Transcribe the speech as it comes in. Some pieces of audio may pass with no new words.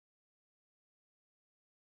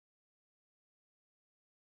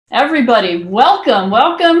Everybody,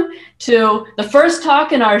 welcome to the first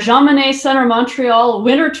talk in our Jean Monnet Center Montreal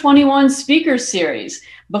Winter 21 Speaker Series.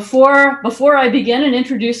 Before I begin and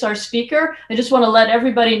introduce our speaker, I just want to let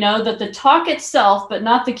everybody know that the talk itself, but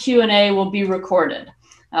not the Q&A, will be recorded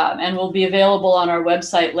and will be available on our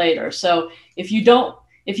website later. So if you don't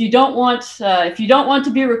want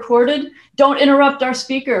to be recorded, don't interrupt our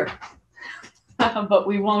speaker. But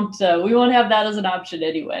we won't have that as an option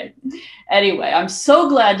anyway. Anyway, I'm so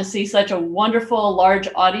glad to see such a wonderful, large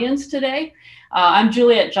audience today. I'm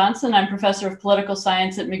Juliet Johnson. I'm professor of political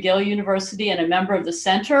science at McGill University and a member of the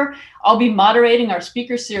center. I'll be moderating our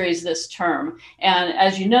speaker series this term. And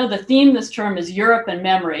as you know, the theme this term is Europe and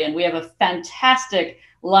Memory. And we have a fantastic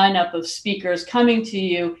lineup of speakers coming to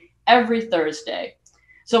you every Thursday.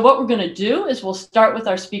 So what we're going to do is we'll start with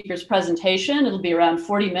our speaker's presentation. It'll be around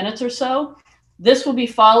 40 minutes or so. This will be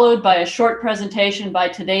followed by a short presentation by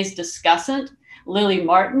today's discussant, Lily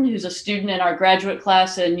Martin, who's a student in our graduate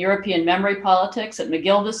class in European Memory Politics at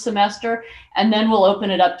McGill this semester, and then we'll open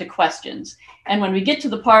it up to questions. And when we get to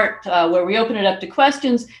the part where we open it up to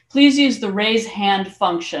questions, please use the raise hand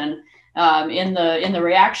function in the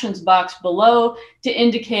reactions box below to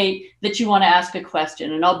indicate that you want to ask a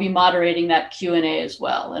question, and I'll be moderating that Q&A as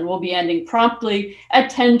well. And we'll be ending promptly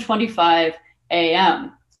at 10:25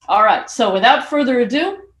 a.m. All right, so without further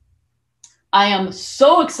ado, I am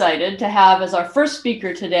so excited to have as our first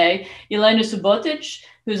speaker today, Jelena Subotic,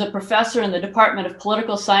 who's a professor in the Department of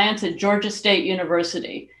Political Science at Georgia State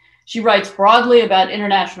University. She writes broadly about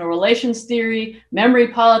international relations theory, memory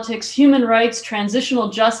politics, human rights, transitional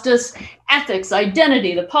justice, ethics,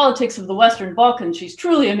 identity, the politics of the Western Balkans. She's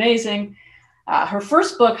truly amazing. Her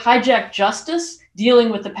first book, Hijacked Justice, Dealing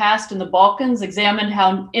with the Past in the Balkans, examined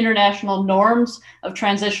how international norms of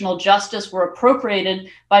transitional justice were appropriated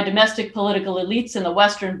by domestic political elites in the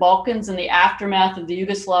Western Balkans in the aftermath of the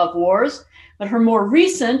Yugoslav wars. But her more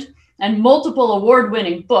recent and multiple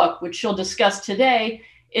award-winning book, which she'll discuss today,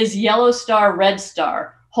 is Yellow Star, Red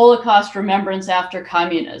Star, Holocaust Remembrance After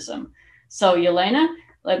Communism. So Jelena,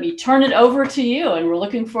 let me turn it over to you, and we're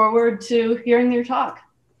looking forward to hearing your talk.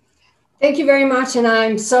 Thank you very much, and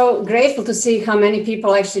I'm so grateful to see how many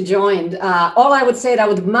people actually joined. All I would say that I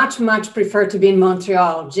would much prefer to be in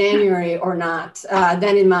Montreal, January or not,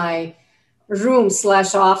 than in my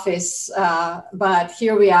room/office, but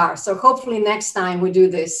here we are. So hopefully next time we do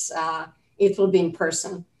this, it will be in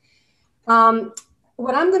person.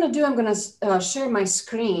 What I'm going to do, I'm going to share my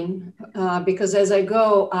screen because as I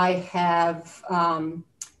go, I have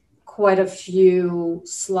quite a few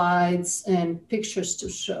slides and pictures to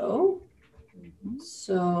show.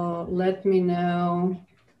 So let me know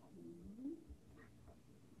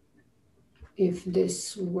if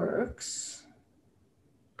this works.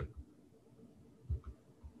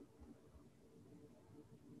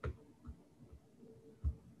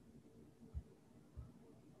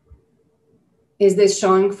 Is this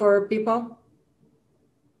showing for people?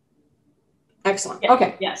 Excellent. Yeah,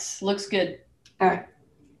 okay. Yes, looks good. All right.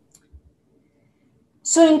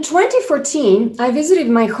 So in 2014, I visited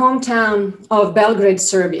my hometown of Belgrade,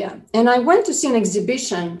 Serbia, and I went to see an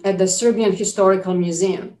exhibition at the Serbian Historical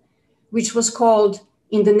Museum, which was called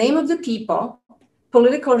In the Name of the People,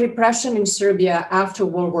 Political Repression in Serbia After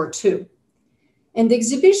World War II. And the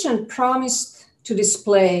exhibition promised to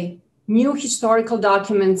display new historical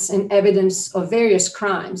documents and evidence of various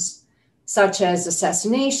crimes, such as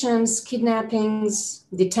assassinations, kidnappings,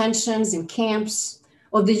 detentions in camps,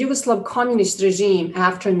 of the Yugoslav communist regime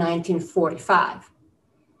after 1945.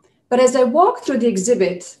 But as I walked through the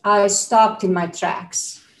exhibit, I stopped in my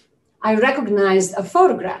tracks. I recognized a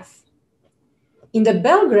photograph. In the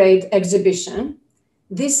Belgrade exhibition,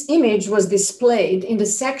 this image was displayed in the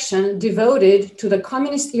section devoted to the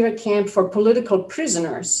communist-era camp for political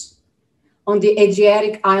prisoners on the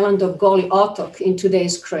Adriatic island of Goli Otok in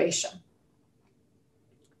today's Croatia.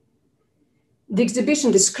 The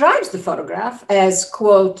exhibition describes the photograph as,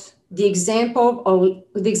 quote, the example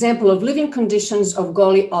of living conditions of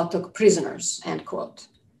Goli Otok prisoners, end quote.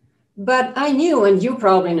 But I knew, and you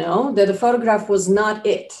probably know, that the photograph was not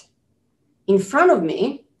it. In front of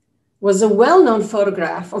me was a well-known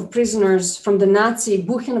photograph of prisoners from the Nazi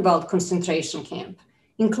Buchenwald concentration camp,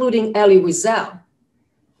 including Elie Wiesel.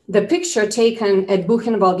 The picture taken at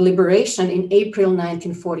Buchenwald Liberation in April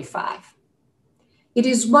 1945. It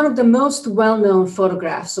is one of the most well-known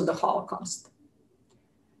photographs of the Holocaust.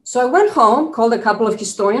 So I went home, called a couple of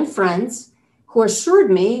historian friends who assured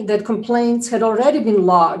me that complaints had already been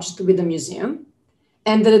lodged with the museum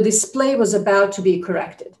and that a display was about to be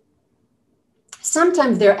corrected.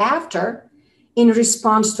 Sometime thereafter, in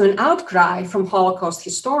response to an outcry from Holocaust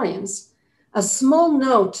historians, a small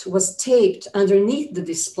note was taped underneath the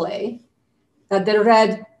display that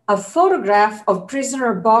read, "A photograph of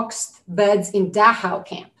prisoner boxed beds in Dachau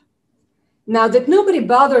camp." Now, that nobody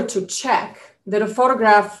bothered to check that a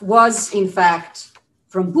photograph was, in fact,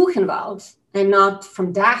 from Buchenwald and not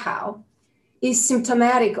from Dachau is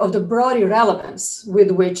symptomatic of the broad irrelevance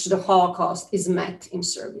with which the Holocaust is met in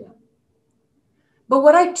Serbia. But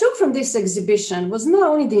what I took from this exhibition was not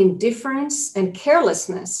only the indifference and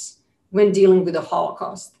carelessness when dealing with the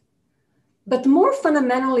Holocaust, but more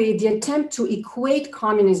fundamentally, the attempt to equate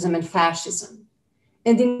communism and fascism,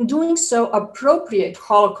 and in doing so, appropriate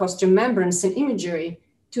Holocaust remembrance and imagery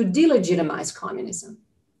to delegitimize communism.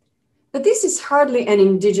 But this is hardly an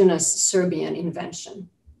indigenous Serbian invention.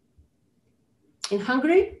 In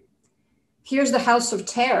Hungary, here's the House of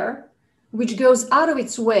Terror, which goes out of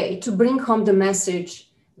its way to bring home the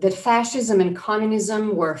message that fascism and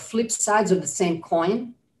communism were flip sides of the same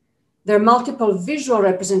coin. There are multiple visual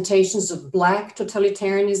representations of black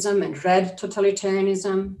totalitarianism and red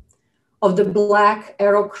totalitarianism, of the black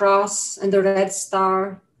arrow cross and the red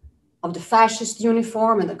star, of the fascist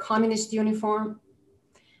uniform and the communist uniform.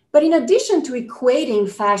 But in addition to equating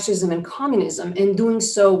fascism and communism and doing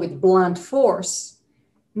so with blunt force,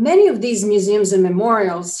 many of these museums and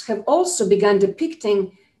memorials have also begun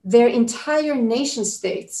depicting their entire nation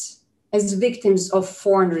states as victims of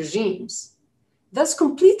foreign regimes, thus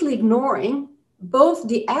completely ignoring both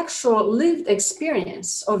the actual lived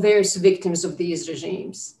experience of various victims of these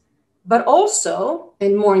regimes, but also,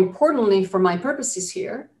 and more importantly for my purposes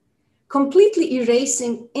here, completely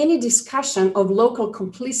erasing any discussion of local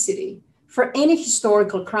complicity for any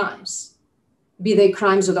historical crimes, be they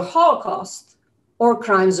crimes of the Holocaust or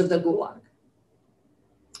crimes of the Gulag.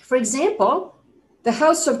 For example, the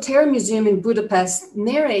House of Terror Museum in Budapest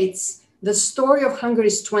narrates the story of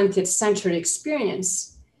Hungary's 20th century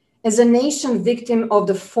experience as a nation victim of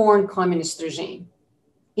the foreign communist regime.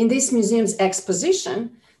 In this museum's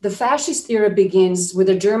exposition, the fascist era begins with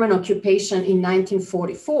the German occupation in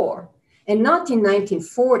 1944, and not in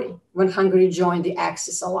 1940, when Hungary joined the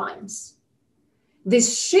Axis alliance.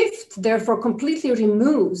 This shift, therefore, completely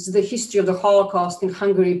removes the history of the Holocaust in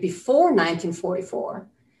Hungary before 1944,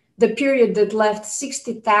 the period that left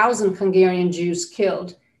 60,000 Hungarian Jews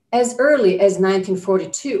killed as early as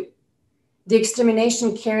 1942, the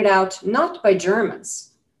extermination carried out not by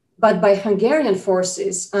Germans, but by Hungarian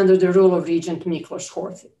forces under the rule of Regent Miklos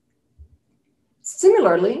Horthy.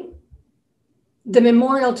 Similarly, the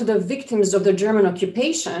memorial to the victims of the German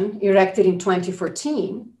occupation, erected in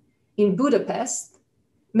 2014 in Budapest,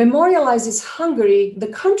 memorializes Hungary, the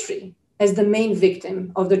country, as the main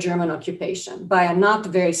victim of the German occupation by a not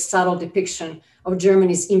very subtle depiction of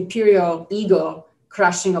Germany's imperial ego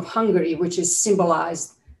crushing of Hungary, which is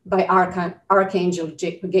symbolized by Archangel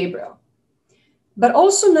Gabriel. But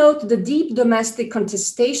also note the deep domestic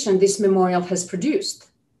contestation this memorial has produced.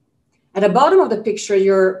 At the bottom of the picture,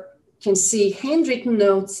 you can see handwritten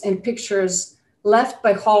notes and pictures left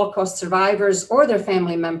by Holocaust survivors or their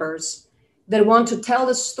family members that want to tell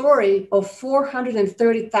the story of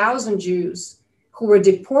 430,000 Jews who were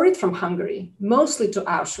deported from Hungary, mostly to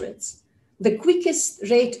Auschwitz, the quickest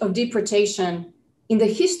rate of deportation in the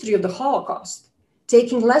history of the Holocaust,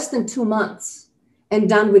 taking less than 2 months and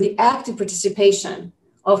done with the active participation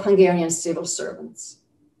of Hungarian civil servants.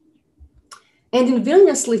 And in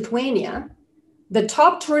Vilnius, Lithuania, the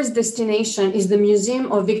top tourist destination is the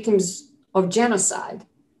Museum of Victims of Genocide.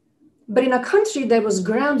 But in a country that was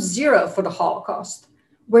ground zero for the Holocaust,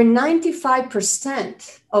 where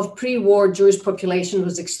 95% of pre-war Jewish population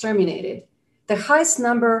was exterminated, the highest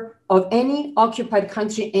number of any occupied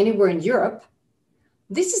country anywhere in Europe,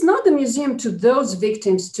 this is not the museum to those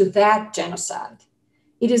victims to that genocide.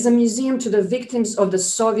 It is a museum to the victims of the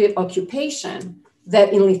Soviet occupation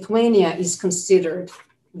that in Lithuania is considered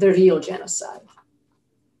the real genocide.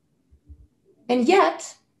 And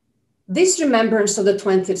yet, this remembrance of the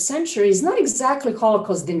 20th century is not exactly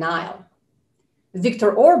Holocaust denial.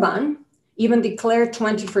 Viktor Orban even declared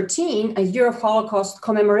 2014 a year of Holocaust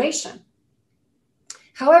commemoration.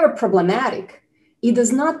 However problematic, it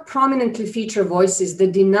does not prominently feature voices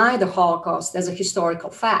that deny the Holocaust as a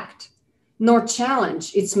historical fact, nor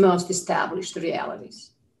challenge its most established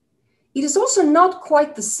realities. It is also not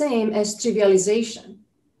quite the same as trivialization.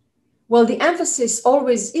 While the emphasis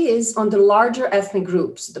always is on the larger ethnic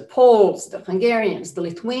groups, the Poles, the Hungarians, the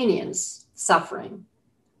Lithuanians suffering,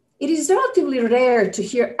 it is relatively rare to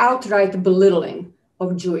hear outright belittling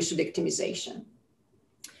of Jewish victimization.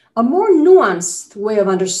 A more nuanced way of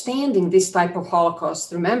understanding this type of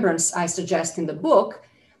Holocaust remembrance I suggest in the book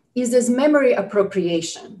is as memory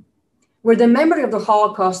appropriation, where the memory of the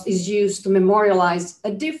Holocaust is used to memorialize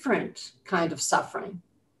a different kind of suffering,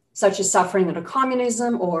 such as suffering under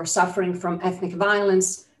communism or suffering from ethnic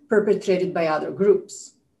violence perpetrated by other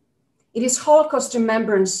groups. It is Holocaust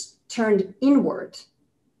remembrance turned inward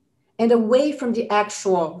and away from the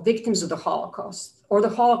actual victims of the Holocaust or the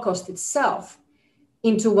Holocaust itself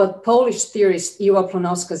into what Polish theorist Iwa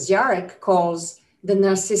Plonowska-Zjarek calls the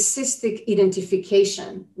narcissistic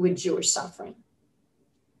identification with Jewish suffering.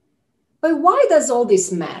 But why does all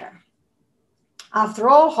this matter? After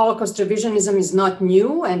all, Holocaust revisionism is not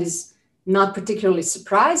new and is not particularly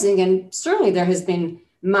surprising, and certainly there has been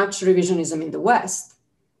much revisionism in the West.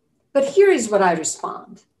 But here is what I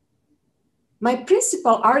respond. My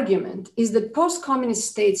principal argument is that post-communist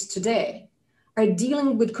states today are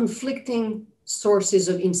dealing with conflicting sources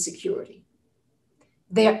of insecurity.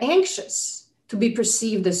 They are anxious to be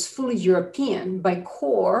perceived as fully European by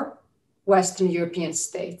core Western European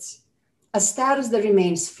states, a status that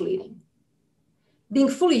remains fleeting. Being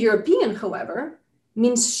fully European, however,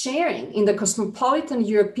 means sharing in the cosmopolitan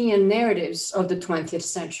European narratives of the 20th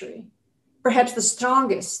century, perhaps the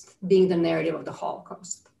strongest being the narrative of the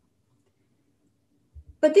Holocaust.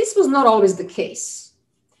 But this was not always the case.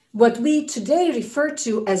 What we today refer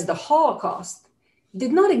to as the Holocaust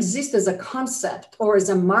did not exist as a concept or as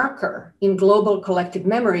a marker in global collective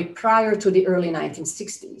memory prior to the early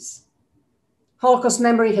 1960s. Holocaust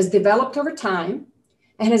memory has developed over time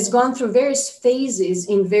and has gone through various phases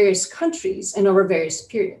in various countries and over various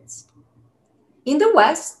periods. In the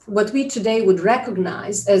West, what we today would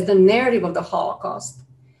recognize as the narrative of the Holocaust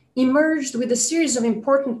emerged with a series of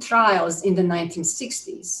important trials in the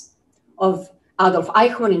 1960s of Adolf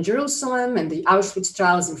Eichmann in Jerusalem and the Auschwitz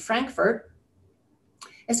trials in Frankfurt,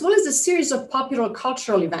 as well as a series of popular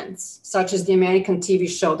cultural events, such as the American TV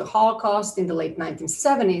show The Holocaust in the late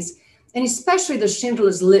 1970s, and especially the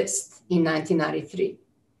Schindler's List in 1993,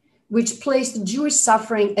 which placed Jewish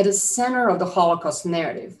suffering at the center of the Holocaust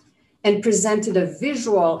narrative and presented a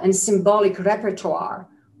visual and symbolic repertoire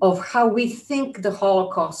of how we think the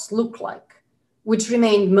Holocaust looked like, which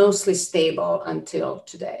remained mostly stable until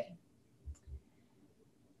today.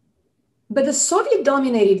 But the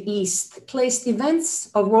Soviet-dominated East placed events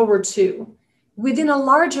of World War II within a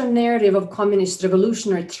larger narrative of communist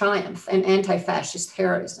revolutionary triumph and anti-fascist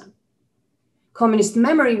heroism. Communist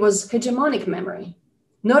memory was hegemonic memory,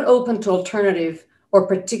 not open to alternative or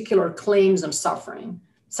particular claims on suffering,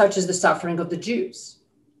 such as the suffering of the Jews.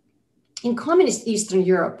 In communist Eastern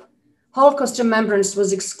Europe, Holocaust remembrance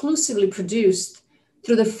was exclusively produced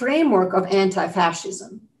through the framework of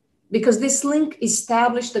anti-fascism, because this link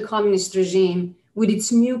established the communist regime with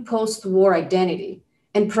its new post-war identity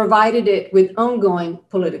and provided it with ongoing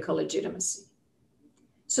political legitimacy.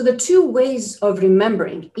 So the two ways of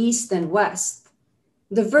remembering, East and West,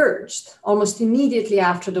 diverged almost immediately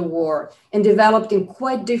after the war and developed in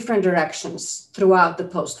quite different directions throughout the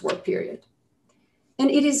post-war period. And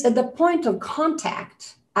it is at the point of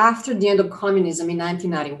contact after the end of communism in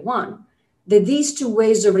 1991 that these two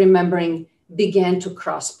ways of remembering began to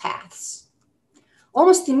cross paths.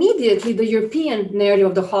 Almost immediately, the European narrative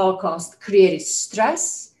of the Holocaust created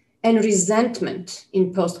stress and resentment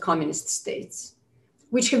in post-communist states,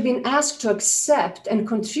 which have been asked to accept and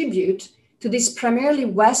contribute to this primarily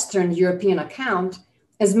Western European account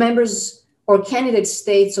as members or candidate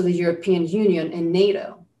states of the European Union and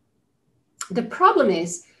NATO. The problem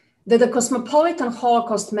is that the cosmopolitan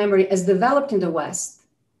Holocaust memory as developed in the West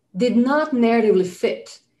did not narratively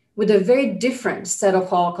fit with a very different set of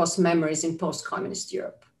Holocaust memories in post-communist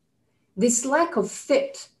Europe. This lack of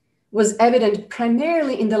fit was evident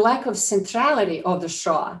primarily in the lack of centrality of the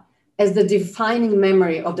Shoah as the defining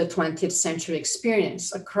memory of the 20th century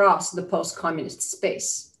experience across the post-communist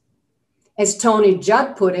space. As Tony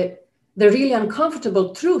Judd put it, the really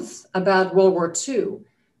uncomfortable truth about World War II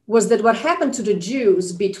was that what happened to the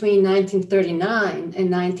Jews between 1939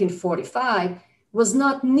 and 1945 was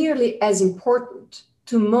not nearly as important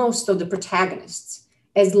to most of the protagonists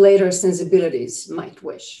as later sensibilities might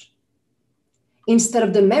wish. Instead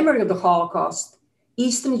of the memory of the Holocaust,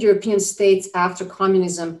 Eastern European states after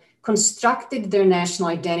communism constructed their national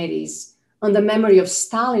identities on the memory of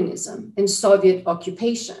Stalinism and Soviet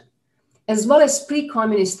occupation, as well as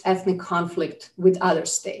pre-communist ethnic conflict with other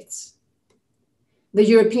states. The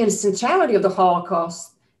European centrality of the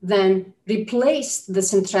Holocaust then replaced the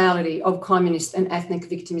centrality of communist and ethnic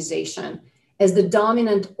victimization as the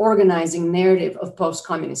dominant organizing narrative of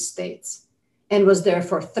post-communist states, and was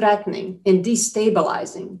therefore threatening and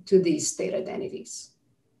destabilizing to these state identities.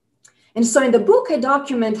 And so in the book, I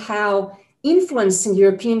document how influencing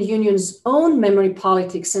European Union's own memory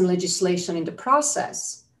politics and legislation in the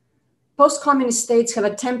process, Post-communist states have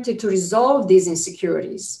attempted to resolve these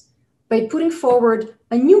insecurities by putting forward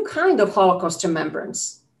a new kind of Holocaust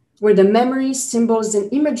remembrance, where the memories, symbols,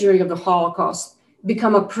 and imagery of the Holocaust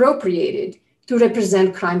become appropriated to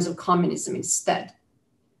represent crimes of communism instead.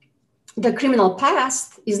 The criminal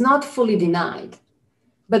past is not fully denied,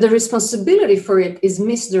 but the responsibility for it is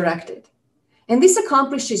misdirected. And this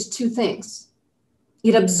accomplishes two things.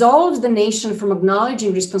 It absolves the nation from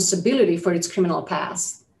acknowledging responsibility for its criminal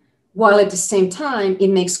past, while at the same time, it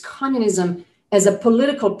makes communism as a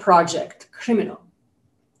political project criminal.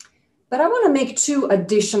 But I want to make two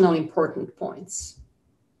additional important points.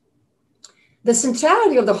 The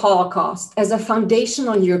centrality of the Holocaust as a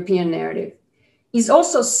foundational European narrative is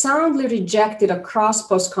also soundly rejected across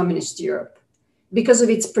post-communist Europe because of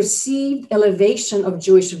its perceived elevation of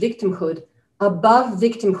Jewish victimhood above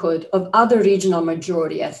victimhood of other regional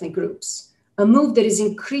majority ethnic groups, a move that is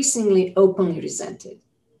increasingly openly resented.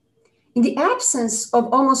 In the absence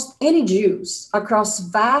of almost any Jews across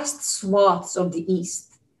vast swaths of the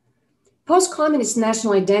East, post-communist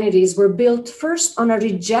national identities were built first on a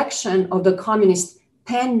rejection of the communist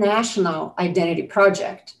pan-national identity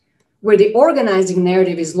project, where the organizing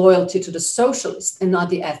narrative is loyalty to the socialist and not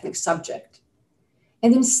the ethnic subject,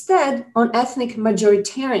 and instead on ethnic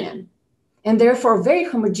majoritarian and therefore very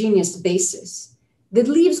homogeneous basis that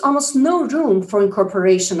leaves almost no room for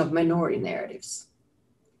incorporation of minority narratives.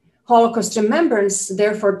 Holocaust remembrance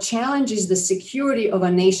therefore challenges the security of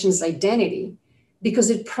a nation's identity because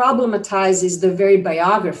it problematizes the very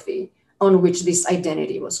biography on which this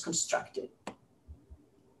identity was constructed.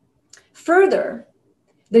 Further,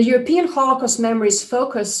 the European Holocaust memory's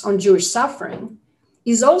focus on Jewish suffering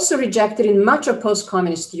is also rejected in much of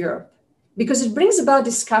post-communist Europe because it brings about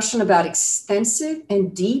discussion about extensive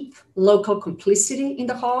and deep local complicity in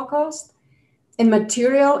the Holocaust and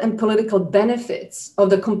material and political benefits of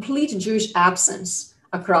the complete Jewish absence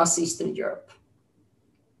across Eastern Europe.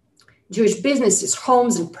 Jewish businesses,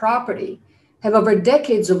 homes, and property have over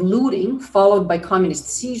decades of looting, followed by communist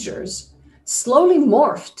seizures, slowly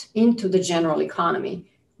morphed into the general economy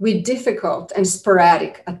with difficult and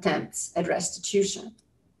sporadic attempts at restitution.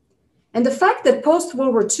 And the fact that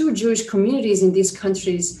post-World War II Jewish communities in these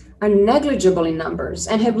countries are negligible in numbers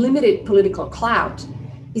and have limited political clout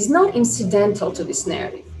is not incidental to this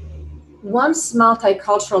narrative. Once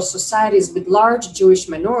multicultural societies with large Jewish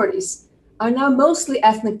minorities are now mostly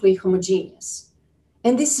ethnically homogeneous.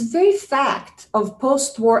 And this very fact of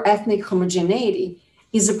post-war ethnic homogeneity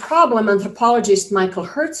is a problem anthropologist Michael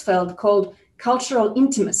Herzfeld called cultural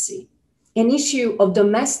intimacy, an issue of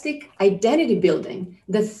domestic identity building,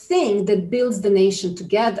 the thing that builds the nation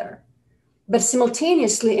together, but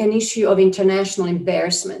simultaneously an issue of international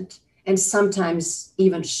embarrassment and sometimes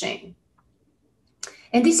even shame.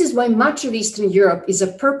 And this is why much of Eastern Europe is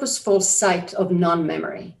a purposeful site of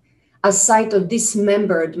non-memory, a site of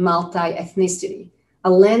dismembered multi-ethnicity, a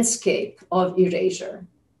landscape of erasure.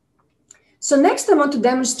 So next, I want to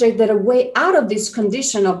demonstrate that a way out of this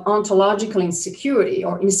condition of ontological insecurity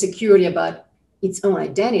or insecurity about its own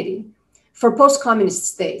identity for post-communist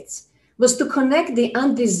states was to connect the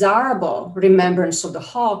undesirable remembrance of the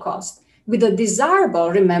Holocaust with the desirable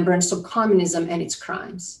remembrance of communism and its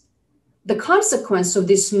crimes. The consequence of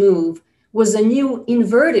this move was a new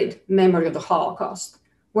inverted memory of the Holocaust,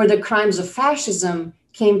 where the crimes of fascism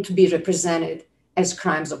came to be represented as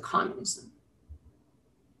crimes of communism.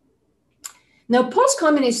 Now,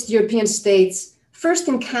 post-communist European states first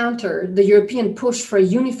encountered the European push for a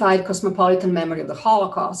unified cosmopolitan memory of the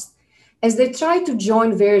Holocaust as they tried to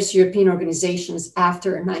join various European organizations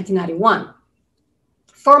after 1991,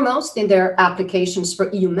 foremost in their applications for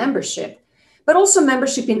EU membership, but also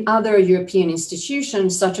membership in other European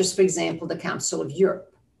institutions, such as, for example, the Council of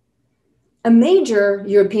Europe. A major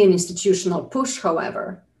European institutional push,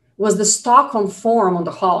 however, was the Stockholm Forum on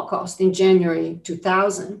the Holocaust in January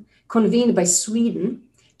 2000, convened by Sweden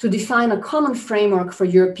to define a common framework for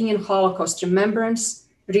European Holocaust remembrance,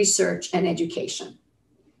 research, and education.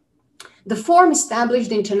 The forum established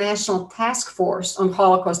the International Task Force on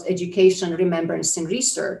Holocaust Education, Remembrance, and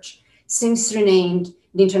Research, since renamed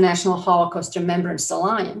the International Holocaust Remembrance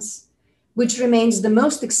Alliance, which remains the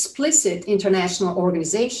most explicit international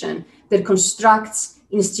organization that constructs,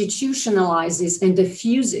 institutionalizes, and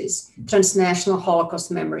diffuses transnational Holocaust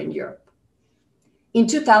memory in Europe. In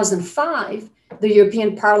 2005, the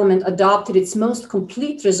European Parliament adopted its most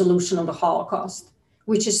complete resolution on the Holocaust,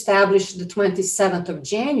 which established the 27th of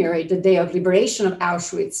January, the day of liberation of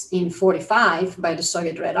Auschwitz in 1945 by the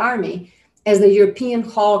Soviet Red Army, as the European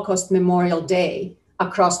Holocaust Memorial Day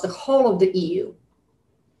across the whole of the EU.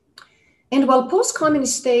 And while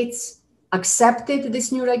post-communist states accepted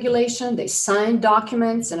this new regulation. They signed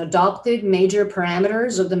documents and adopted major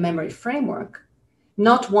parameters of the memory framework,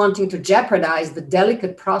 not wanting to jeopardize the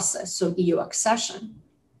delicate process of EU accession.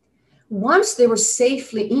 Once they were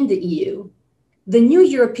safely in the EU, the new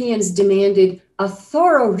Europeans demanded a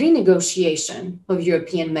thorough renegotiation of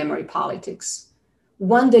European memory politics,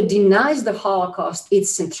 one that denies the Holocaust its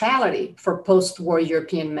centrality for post-war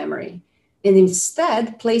European memory, and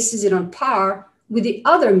instead places it on par with the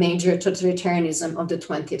other major totalitarianism of the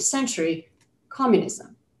 20th century,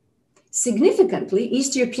 communism. Significantly,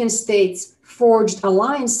 East European states forged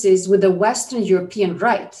alliances with the Western European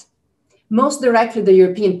right, most directly the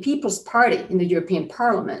European People's Party in the European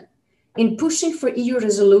Parliament, in pushing for EU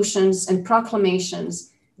resolutions and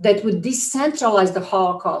proclamations that would decentralize the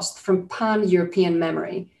Holocaust from pan-European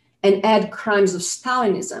memory and add crimes of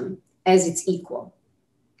Stalinism as its equal.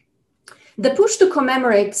 The push to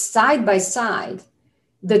commemorate side by side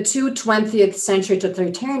the two 20th century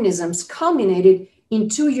totalitarianisms culminated in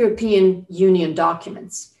two European Union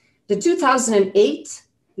documents. The 2008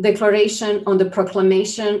 Declaration on the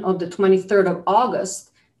Proclamation of the 23rd of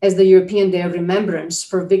August as the European Day of Remembrance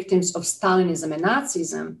for Victims of Stalinism and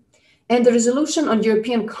Nazism, and the Resolution on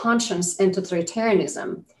European Conscience and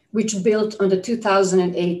Totalitarianism, which built on the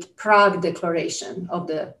 2008 Prague Declaration of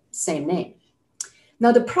the same name.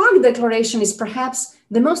 Now, the Prague Declaration is perhaps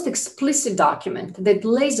the most explicit document that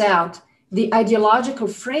lays out the ideological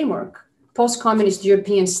framework post-communist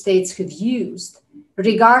European states have used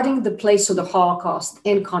regarding the place of the Holocaust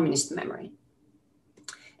in communist memory.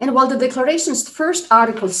 And while the Declaration's first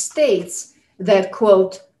article states that,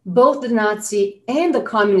 quote, both the Nazi and the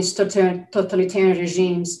communist totalitarian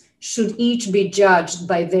regimes should each be judged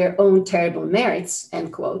by their own terrible merits,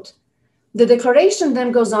 end quote, the Declaration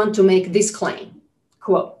then goes on to make this claim,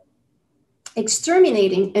 quote,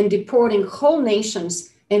 exterminating and deporting whole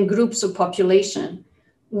nations and groups of population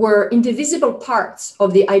were indivisible parts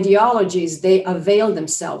of the ideologies they availed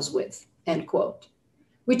themselves with, end quote,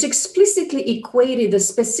 which explicitly equated the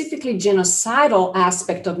specifically genocidal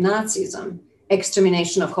aspect of Nazism,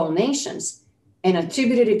 extermination of whole nations, and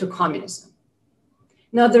attributed it to communism.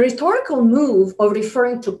 Now, the rhetorical move of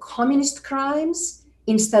referring to communist crimes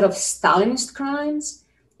instead of Stalinist crimes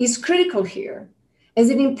is critical here, as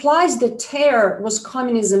it implies that terror was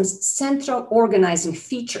communism's central organizing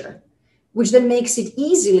feature, which then makes it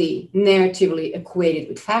easily narratively equated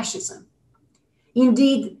with fascism.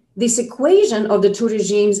 Indeed, this equation of the two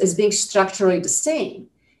regimes as being structurally the same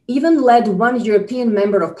even led one European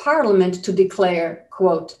member of parliament to declare,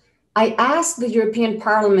 quote, I ask the European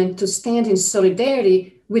Parliament to stand in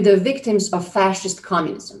solidarity with the victims of fascist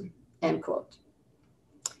communism, end quote.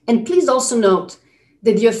 And please also note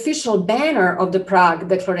that the official banner of the Prague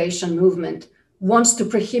Declaration movement wants to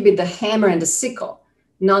prohibit the hammer and the sickle,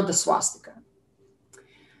 not the swastika.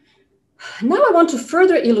 Now I want to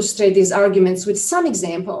further illustrate these arguments with some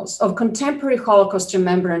examples of contemporary Holocaust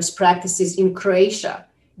remembrance practices in Croatia,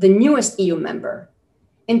 the newest EU member,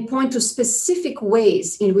 and point to specific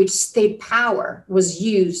ways in which state power was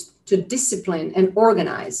used to discipline and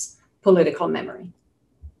organize political memory.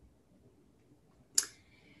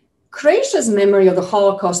 Croatia's memory of the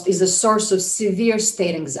Holocaust is a source of severe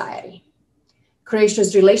state anxiety.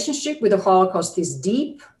 Croatia's relationship with the Holocaust is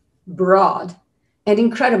deep, broad, and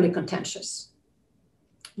incredibly contentious.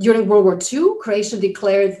 During World War II, Croatia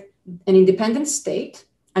declared an independent state,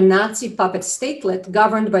 a Nazi puppet statelet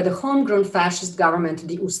governed by the homegrown fascist government,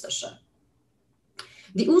 the Ustasha.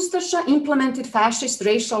 The Ustasha implemented fascist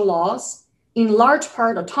racial laws in large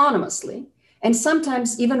part autonomously, and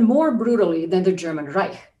sometimes even more brutally than the German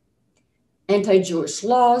Reich. Anti-Jewish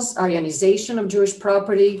laws, Aryanization of Jewish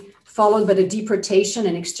property, followed by the deportation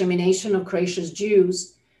and extermination of Croatia's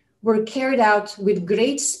Jews, were carried out with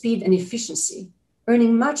great speed and efficiency,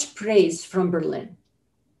 earning much praise from Berlin.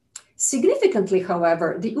 Significantly,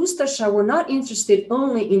 however, the Ustasha were not interested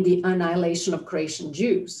only in the annihilation of Croatian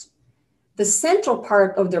Jews. The central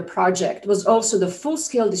part of their project was also the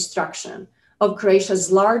full-scale destruction of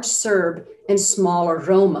Croatia's large Serb and smaller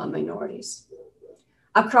Roma minorities.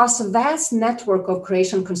 Across a vast network of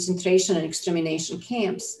Croatian concentration and extermination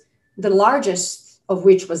camps, the largest of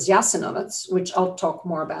which was Jasenovac, which I'll talk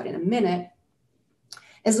more about in a minute,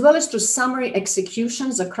 as well as to summary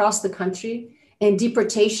executions across the country and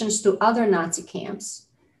deportations to other Nazi camps,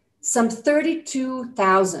 some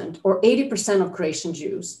 32,000 or 80% of Croatian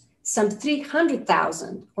Jews, some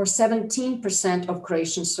 300,000 or 17% of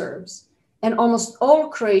Croatian Serbs, and almost all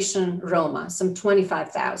Croatian Roma, some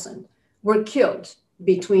 25,000, were killed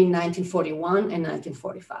between 1941 and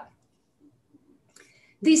 1945.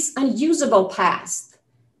 This unusable past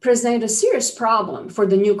presented a serious problem for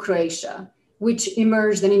the new Croatia, which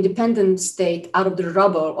emerged an independent state out of the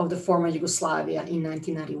rubble of the former Yugoslavia in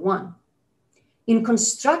 1991. In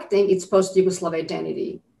constructing its post-Yugoslav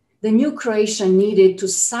identity, the new Croatia needed to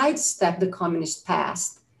sidestep the communist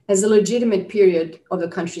past as a legitimate period of the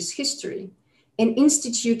country's history and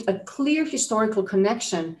institute a clear historical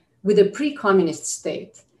connection with the pre-communist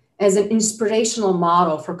state as an inspirational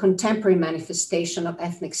model for contemporary manifestation of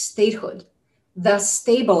ethnic statehood, thus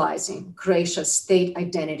stabilizing Croatia's state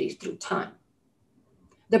identity through time.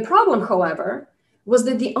 The problem, however, was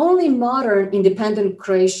that the only modern independent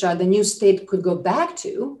Croatia the new state could go back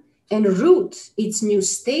to and root its new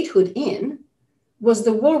statehood in was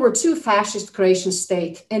the World War II fascist Croatian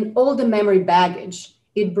state and all the memory baggage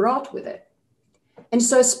it brought with it. And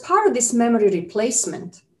so as part of this memory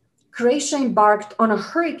replacement, Croatia embarked on a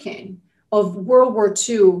hurricane of World War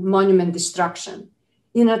II monument destruction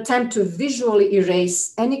in an attempt to visually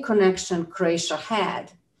erase any connection Croatia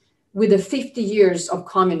had with the 50 years of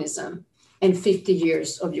communism and 50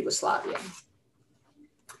 years of Yugoslavia.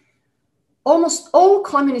 Almost all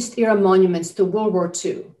communist-era monuments to World War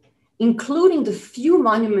II, including the few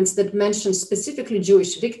monuments that mention specifically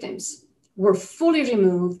Jewish victims, were fully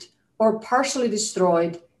removed or partially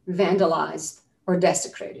destroyed, vandalized, or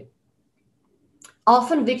desecrated.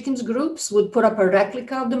 Often victims groups would put up a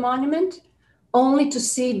replica of the monument only to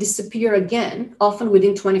see it disappear again, often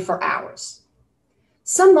within 24 hours.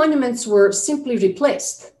 Some monuments were simply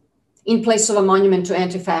replaced. In place of a monument to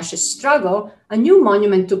anti-fascist struggle, a new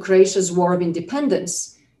monument to Croatia's War of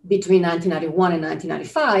Independence between 1991 and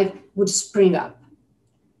 1995 would spring up.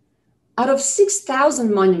 Out of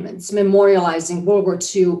 6,000 monuments memorializing World War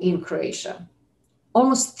II in Croatia,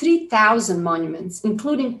 almost 3,000 monuments,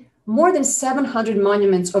 including more than 700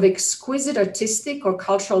 monuments of exquisite artistic or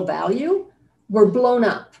cultural value, were blown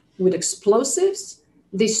up with explosives,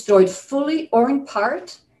 destroyed fully or in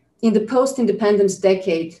part in the post-independence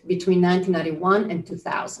decade between 1991 and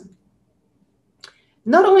 2000.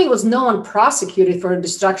 Not only was no one prosecuted for the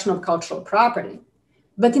destruction of cultural property,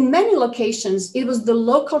 but in many locations, it was the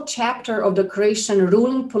local chapter of the Croatian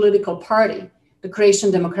ruling political party, the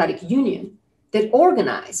Croatian Democratic Union, that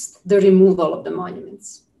organized the removal of the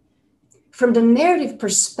monuments. From the narrative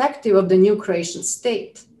perspective of the new Croatian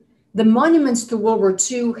state, the monuments to World War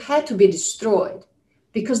II had to be destroyed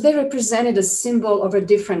because they represented a symbol of a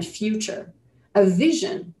different future, a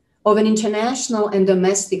vision of an international and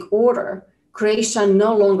domestic order Croatia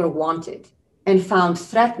no longer wanted and found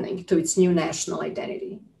threatening to its new national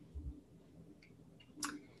identity.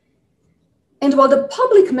 And while the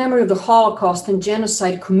public memory of the Holocaust and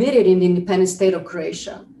genocide committed in the independent state of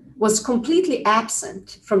Croatia was completely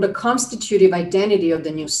absent from the constitutive identity of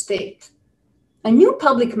the new state, a new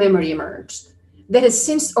public memory emerged that has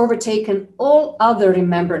since overtaken all other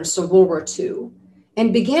remembrance of World War II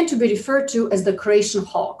and began to be referred to as the Croatian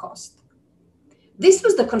Holocaust. This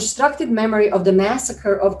was the constructed memory of the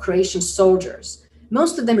massacre of Croatian soldiers,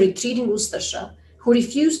 most of them retreating Ustasha, who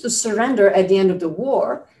refused to surrender at the end of the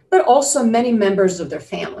war, but also many members of their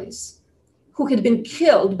families, who had been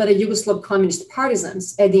killed by the Yugoslav communist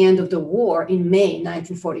partisans at the end of the war in May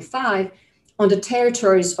 1945 on the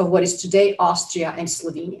territories of what is today Austria and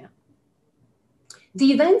Slovenia.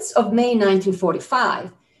 The events of May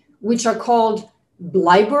 1945, which are called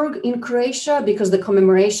Bleiburg in Croatia because the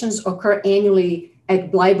commemorations occur annually at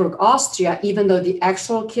Bleiburg, Austria, even though the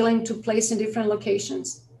actual killing took place in different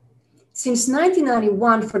locations. Since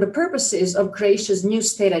 1991, for the purposes of Croatia's new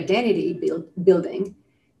state identity building,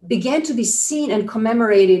 began to be seen and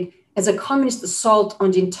commemorated as a communist assault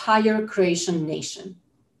on the entire Croatian nation.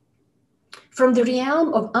 From the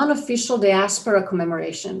realm of unofficial diaspora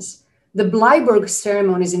commemorations, the Bleiburg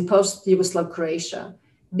ceremonies in post-Yugoslav Croatia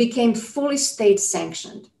became fully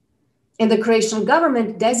state-sanctioned, and the Croatian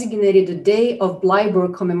government designated the day of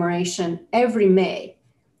Bleiburg commemoration every May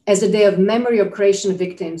as a day of memory of Croatian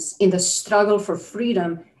victims in the struggle for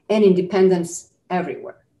freedom and independence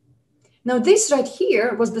everywhere. Now, this right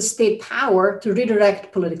here was the state power to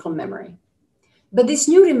redirect political memory. But this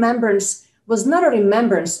new remembrance was not a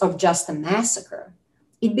remembrance of just a massacre.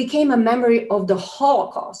 It became a memory of the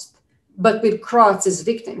Holocaust, but with Croats as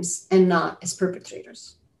victims and not as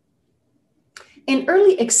perpetrators. An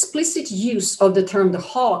early explicit use of the term the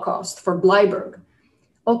Holocaust for Bleiburg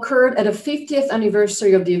occurred at the 50th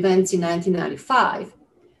anniversary of the events in 1995,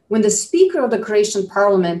 when the Speaker of the Croatian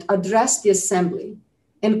Parliament addressed the Assembly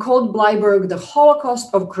and called Bleiburg the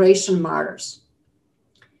Holocaust of Croatian martyrs.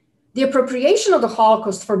 The appropriation of the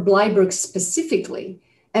Holocaust for Bleiburg specifically,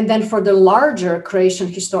 and then for the larger Croatian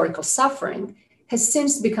historical suffering, has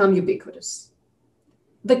since become ubiquitous.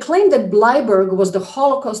 The claim that Bleiburg was the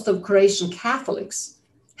Holocaust of Croatian Catholics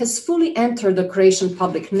has fully entered the Croatian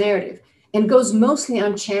public narrative and goes mostly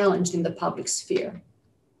unchallenged in the public sphere.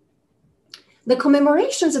 The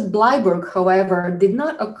commemorations at Bleiburg, however, did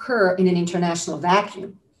not occur in an international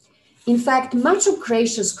vacuum. In fact, much of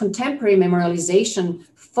Croatia's contemporary memorialization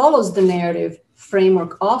follows the narrative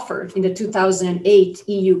framework offered in the 2008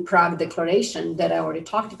 EU Prague Declaration that I already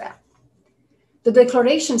talked about. The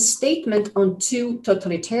declaration's statement on two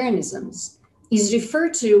totalitarianisms is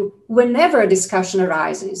referred to whenever a discussion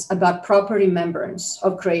arises about proper remembrance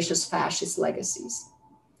of Croatia's fascist legacies.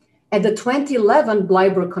 At the 2011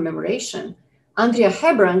 Bleiburg commemoration, Andrija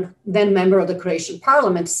Hebrang, then member of the Croatian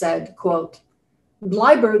parliament, said, quote,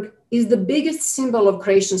 "Bleiburg is the biggest symbol of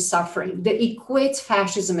Croatian suffering that equates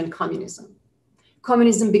fascism and communism.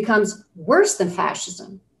 Communism becomes worse than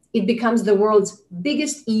fascism. It becomes the world's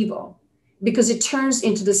biggest evil because it turns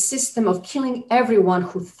into the system of killing everyone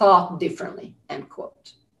who thought differently," end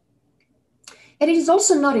quote. And it is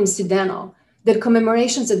also not incidental that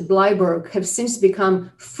commemorations at Bleiburg have since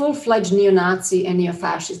become full-fledged neo-Nazi and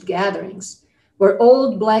neo-fascist gatherings, where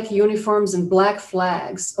old black uniforms and black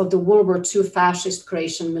flags of the World War II fascist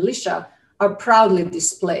Croatian militia are proudly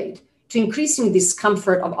displayed to increasing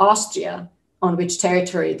discomfort of Austria, on which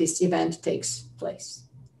territory this event takes place,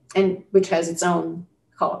 and which has its own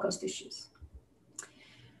Holocaust issues.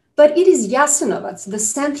 But it is Jasenovac, the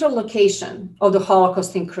central location of the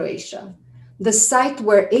Holocaust in Croatia, the site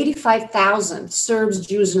where 85,000 Serbs,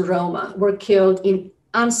 Jews, and Roma were killed in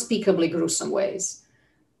unspeakably gruesome ways,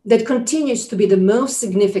 that continues to be the most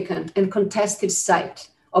significant and contested site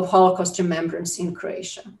of Holocaust remembrance in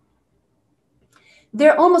Croatia.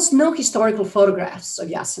 There are almost no historical photographs of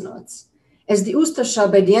Jasenovac, as the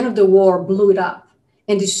Ustasha by the end of the war blew it up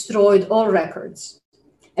and destroyed all records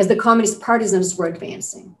as the communist partisans were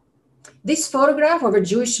advancing. This photograph of a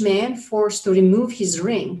Jewish man forced to remove his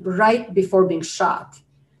ring right before being shot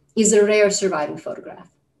is a rare surviving photograph.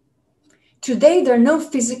 Today, there are no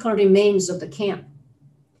physical remains of the camp.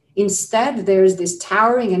 Instead, there's this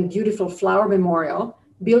towering and beautiful flower memorial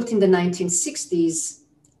built in the 1960s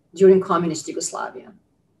during communist Yugoslavia.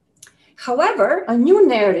 However, a new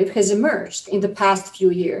narrative has emerged in the past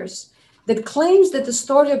few years that claims that the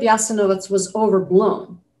story of Jasenovac was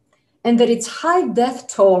overblown and that its high death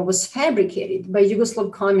toll was fabricated by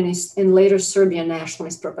Yugoslav communist and later Serbian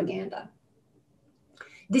nationalist propaganda.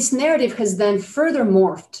 This narrative has then further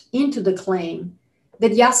morphed into the claim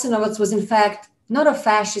that Jasenovac was in fact not a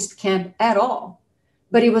fascist camp at all,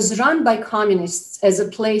 but it was run by communists as a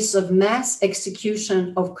place of mass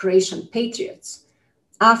execution of Croatian patriots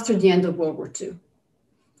after the end of World War II.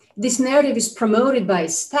 This narrative is promoted by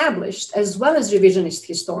established as well as revisionist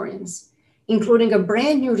historians, including a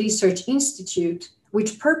brand new research institute,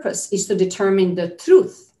 which purpose is to determine the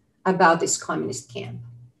truth about this communist camp.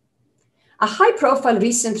 A high-profile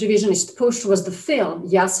recent revisionist push was the film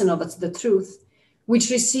Jasenovac, The Truth, which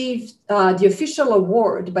received the official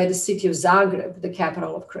award by the city of Zagreb, the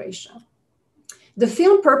capital of Croatia. The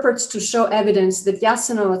film purports to show evidence that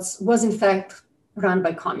Jasenovac was in fact run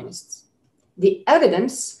by communists. The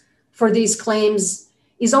evidence for these claims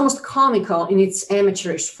is almost comical in its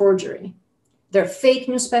amateurish forgery. There are fake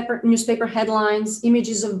newspaper headlines,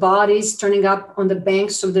 images of bodies turning up on the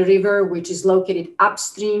banks of the river, which is located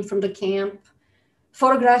upstream from the camp,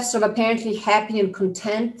 photographs of apparently happy and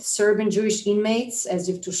content Serb and Jewish inmates, as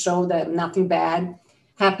if to show that nothing bad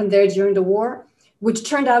happened there during the war, which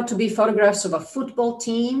turned out to be photographs of a football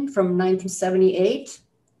team from 1978,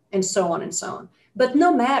 and so on and so on. But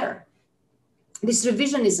no matter, this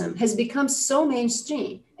revisionism has become so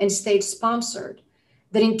mainstream and state-sponsored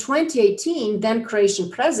that in 2018, then Croatian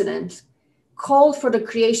president called for the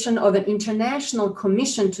creation of an international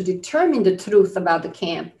commission to determine the truth about the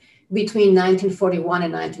camp between 1941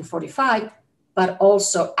 and 1945, but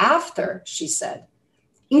also after, she said,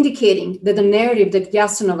 indicating that the narrative that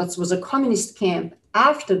Jasenovac was a communist camp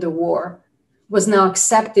after the war was now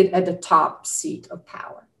accepted at the top seat of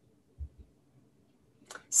power.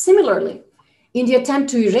 Similarly, in the attempt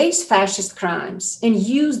to erase fascist crimes and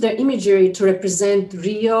use their imagery to represent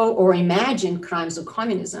real or imagined crimes of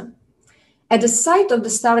communism, at the site of the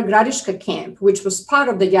Stara Gradiška camp, which was part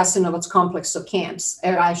of the Jasenovac complex of camps,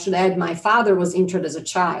 I should add, my father was interned as a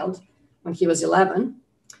child when he was 11,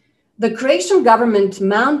 the Croatian government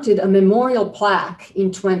mounted a memorial plaque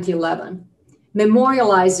in 2011,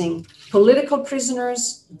 memorializing political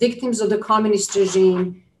prisoners, victims of the communist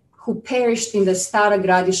regime, who perished in the Stara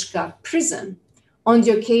Gradiška prison on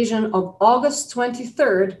the occasion of August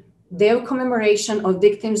 23rd, Day of Commemoration of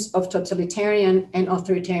Victims of Totalitarian and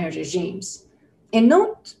Authoritarian Regimes, And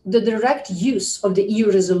note the direct use of the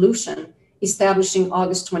EU resolution establishing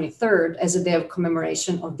August 23rd as a day of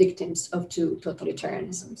commemoration of victims of two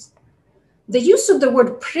totalitarianisms. The use of the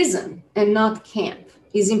word prison and not camp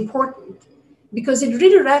is important because it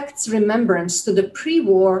redirects remembrance to the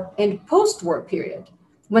pre-war and post-war period,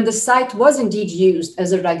 when the site was indeed used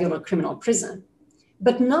as a regular criminal prison,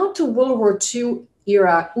 but not to World War II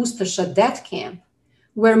era Ustasha death camp,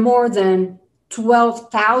 where more than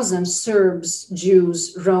 12,000 Serbs,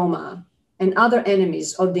 Jews, Roma, and other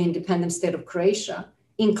enemies of the independent state of Croatia,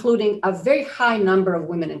 including a very high number of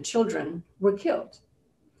women and children, were killed.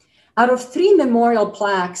 Out of 3 memorial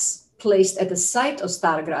plaques placed at the site of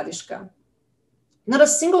Stara Gradiška, not a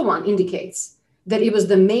single one indicates that it was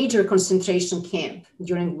the major concentration camp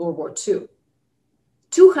during World War II.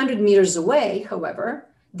 200 meters away, however,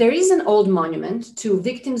 there is an old monument to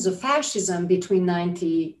victims of fascism between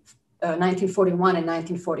 1941 and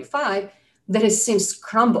 1945 that has since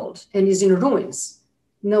crumbled and is in ruins,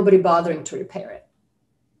 nobody bothering to repair it.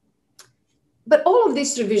 But all of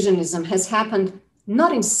this revisionism has happened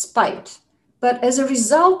not in spite, but as a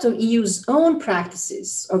result of EU's own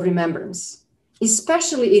practices of remembrance,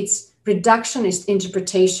 especially its reductionist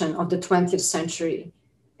interpretation of the 20th century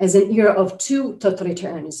as an era of two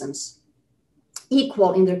totalitarianisms,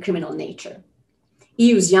 equal in their criminal nature.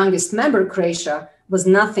 EU's youngest member, Croatia, was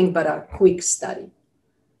nothing but a quick study.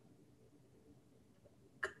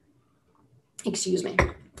 Excuse me.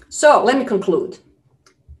 So let me conclude.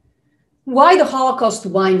 Why the Holocaust?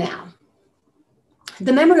 Why now?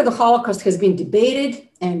 The memory of the Holocaust has been debated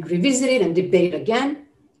and revisited and debated again.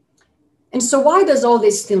 And so why does all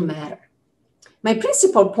this still matter? My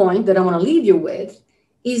principal point that I want to leave you with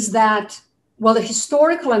is that while the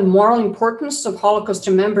historical and moral importance of Holocaust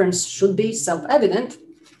remembrance should be self-evident,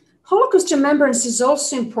 Holocaust remembrance is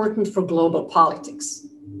also important for global politics.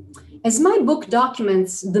 As my book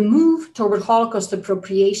documents the move toward Holocaust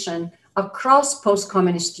appropriation across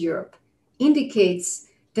post-communist Europe indicates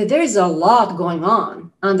that there is a lot going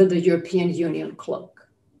on under the European Union cloak.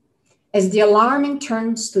 As the alarming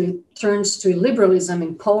turns to liberalism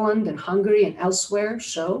in Poland and Hungary and elsewhere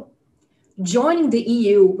show, joining the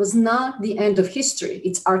EU was not the end of history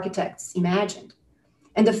its architects imagined.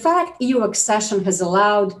 And the fact EU accession has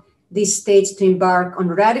allowed these states to embark on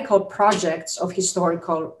radical projects of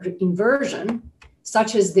historical inversion,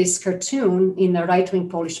 such as this cartoon in a right-wing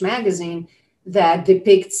Polish magazine that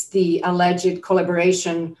depicts the alleged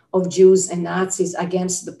collaboration of Jews and Nazis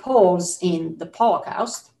against the Poles in the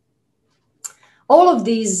Holocaust. All of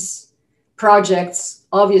these projects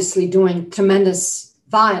obviously doing tremendous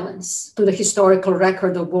violence to the historical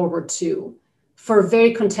record of World War II for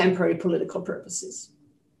very contemporary political purposes.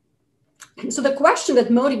 So the question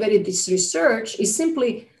that motivated this research is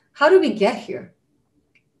simply, how do we get here?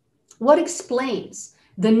 What explains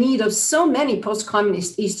the need of so many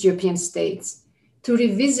post-communist East European states to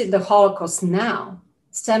revisit the Holocaust now,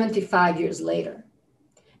 75 years later,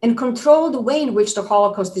 and control the way in which the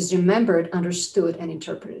Holocaust is remembered, understood, and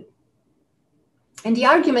interpreted? And the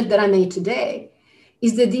argument that I made today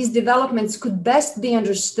is that these developments could best be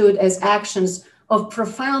understood as actions of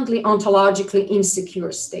profoundly ontologically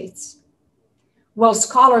insecure states. While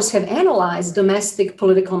scholars have analyzed domestic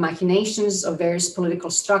political machinations of various political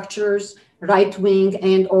structures, right-wing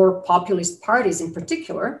and or populist parties in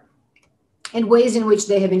particular, and ways in which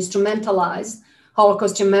they have instrumentalized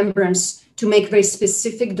Holocaust remembrance to make very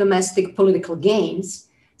specific domestic political gains,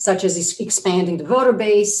 such as expanding the voter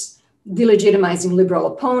base, delegitimizing liberal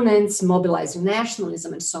opponents, mobilizing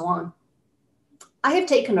nationalism, and so on, I have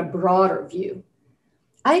taken a broader view.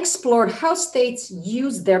 I explored how states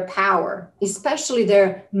use their power, especially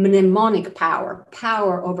their mnemonic power,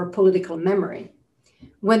 power over political memory,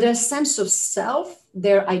 when their sense of self,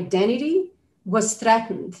 their identity, was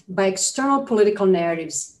threatened by external political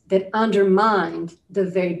narratives that undermined the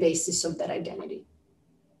very basis of that identity.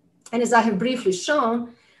 And as I have briefly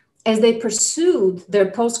shown, as they pursued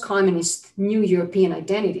their post-communist new European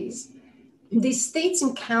identities, these states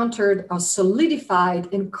encountered a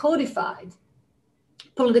solidified and codified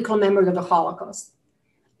political memory of the Holocaust,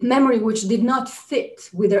 memory which did not fit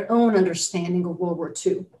with their own understanding of World War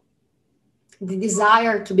II. The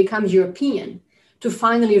desire to become European, to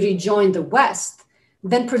finally rejoin the West,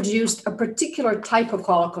 then produced a particular type of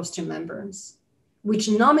Holocaust remembrance, which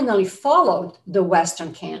nominally followed the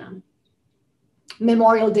Western canon.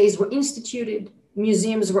 Memorial days were instituted,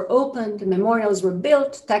 museums were opened, memorials were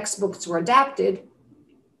built, textbooks were adapted.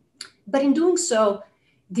 But in doing so,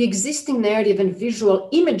 the existing narrative and visual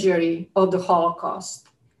imagery of the Holocaust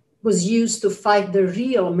was used to fight the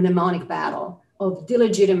real mnemonic battle of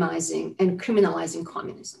delegitimizing and criminalizing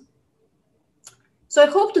communism. So I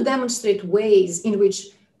hope to demonstrate ways in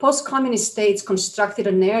which post-communist states constructed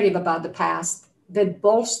a narrative about the past that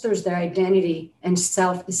bolsters their identity and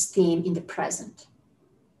self-esteem in the present.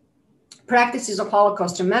 Practices of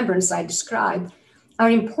Holocaust remembrance I described are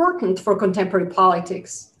important for contemporary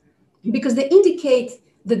politics because they indicate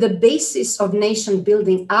that the basis of nation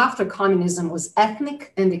building after communism was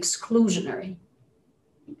ethnic and exclusionary.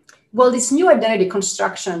 While this new identity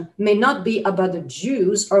construction may not be about the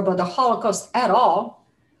Jews or about the Holocaust at all,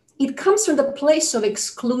 it comes from the place of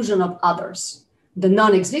exclusion of others, the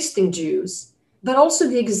non-existing Jews, but also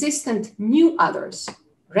the existent new others,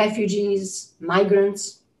 refugees,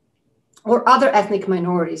 migrants, or other ethnic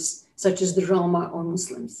minorities, such as the Roma or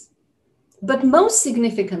Muslims. But most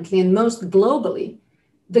significantly and most globally,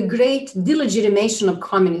 the great delegitimation of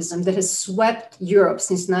communism that has swept Europe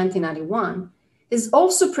since 1991 has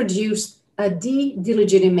also produced a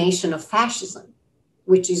de-delegitimation of fascism,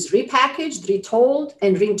 which is repackaged, retold,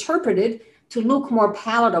 and reinterpreted to look more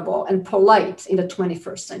palatable and polite in the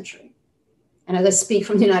 21st century. And as I speak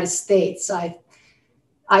from the United States, I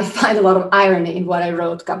find a lot of irony in what I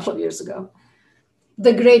wrote a couple of years ago.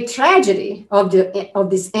 The great tragedy of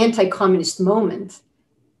this anti-communist moment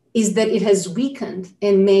is that it has weakened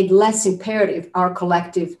and made less imperative our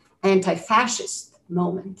collective anti-fascist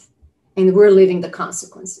moment, and we're living the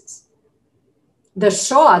consequences. The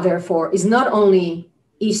Shoah, therefore, is not only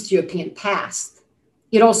East European past,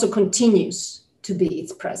 it also continues to be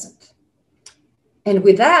its present. And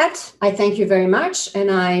with that, I thank you very much,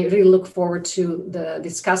 and I really look forward to the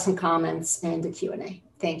discussion, comments, and the Q&A.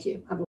 Thank you.